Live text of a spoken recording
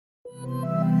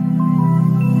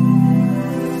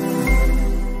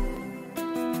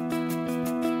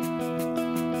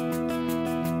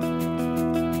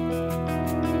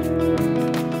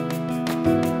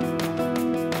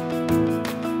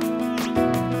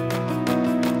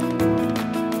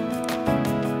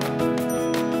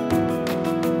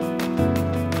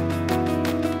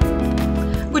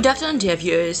Good afternoon, dear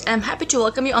viewers. I'm happy to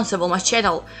welcome you on Sovelmash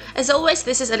channel. As always,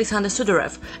 this is Alexander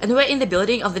Sudarev, and we're in the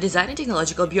building of the Design and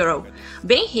Technological Bureau.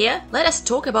 Being here, let us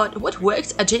talk about what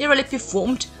works are generally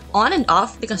performed on and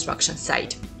off the construction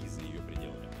site.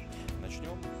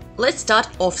 Let's start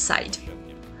off-site.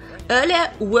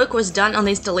 Earlier, work was done on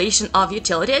the installation of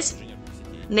utilities,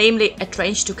 namely a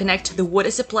trench to connect the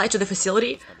water supply to the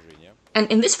facility, and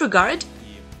in this regard,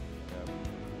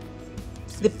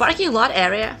 the parking lot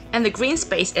area and the green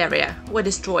space area were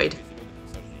destroyed.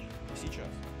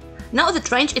 Now the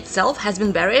trench itself has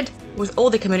been buried with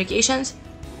all the communications,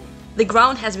 the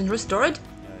ground has been restored,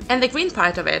 and the green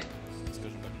part of it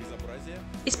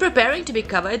is preparing to be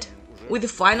covered with the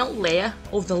final layer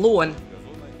of the lawn,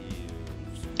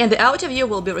 and the outer view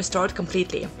will be restored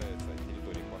completely.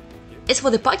 As for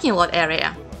the parking lot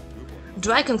area,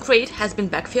 dry concrete has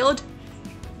been backfilled.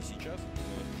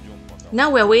 Now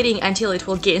we are waiting until it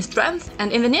will gain strength,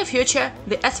 and in the near future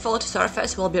the asphalt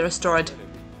surface will be restored.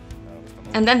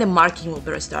 And then the marking will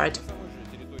be restored.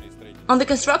 On the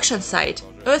construction site,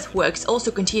 earthworks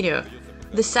also continue.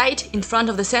 The site in front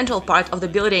of the central part of the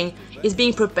building is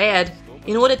being prepared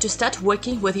in order to start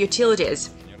working with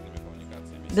utilities.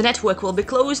 The network will be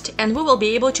closed and we will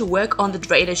be able to work on the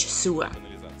drainage sewer.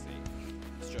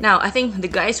 Now I think the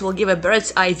guys will give a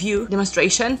bird's eye view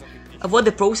demonstration of what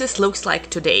the process looks like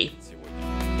today.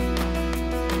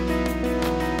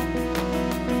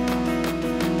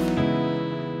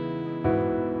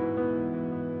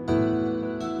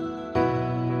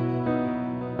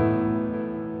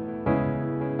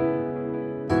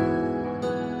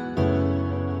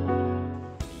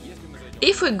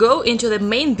 If we go into the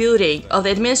main building of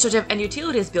the Administrative and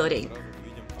Utilities building,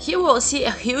 here we will see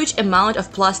a huge amount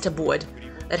of plasterboard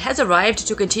that has arrived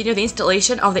to continue the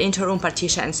installation of the interroom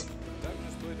partitions.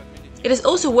 It is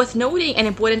also worth noting an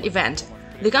important event.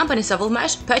 The company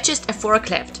Sovelmash purchased a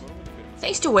forklift,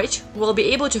 thanks to which we will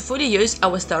be able to fully use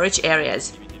our storage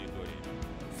areas.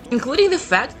 Including the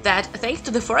fact that, thanks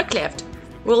to the forklift,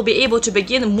 we will be able to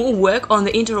begin more work on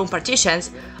the interroom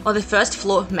partitions on the first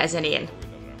floor mezzanine.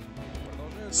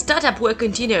 Startup work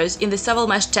continues in the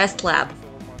Sovelmash test lab.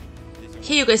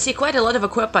 Here you can see quite a lot of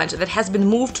equipment that has been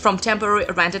moved from temporary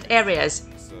rented areas.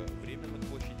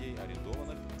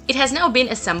 It has now been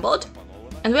assembled,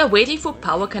 and we are waiting for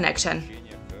power connection.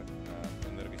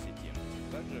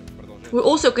 We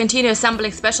also continue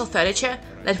assembling special furniture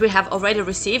that we have already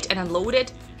received and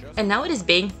unloaded, and now it is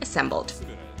being assembled.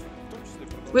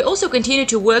 We also continue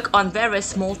to work on various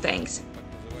small things,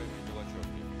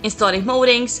 installing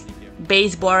moldings,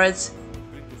 baseboards,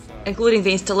 including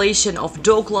the installation of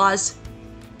door glass,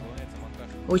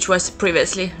 which was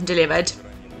previously delivered.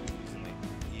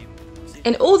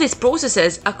 And all these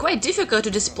processes are quite difficult to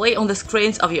display on the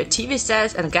screens of your TV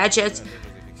sets and gadgets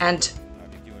and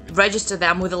register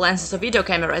them with the lenses of video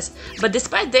cameras, but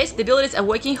despite this, the builders are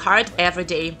working hard every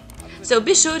day. So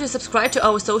be sure to subscribe to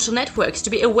our social networks to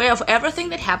be aware of everything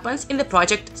that happens in the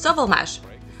project Sovelmash.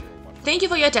 Thank you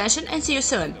for your attention and see you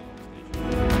soon!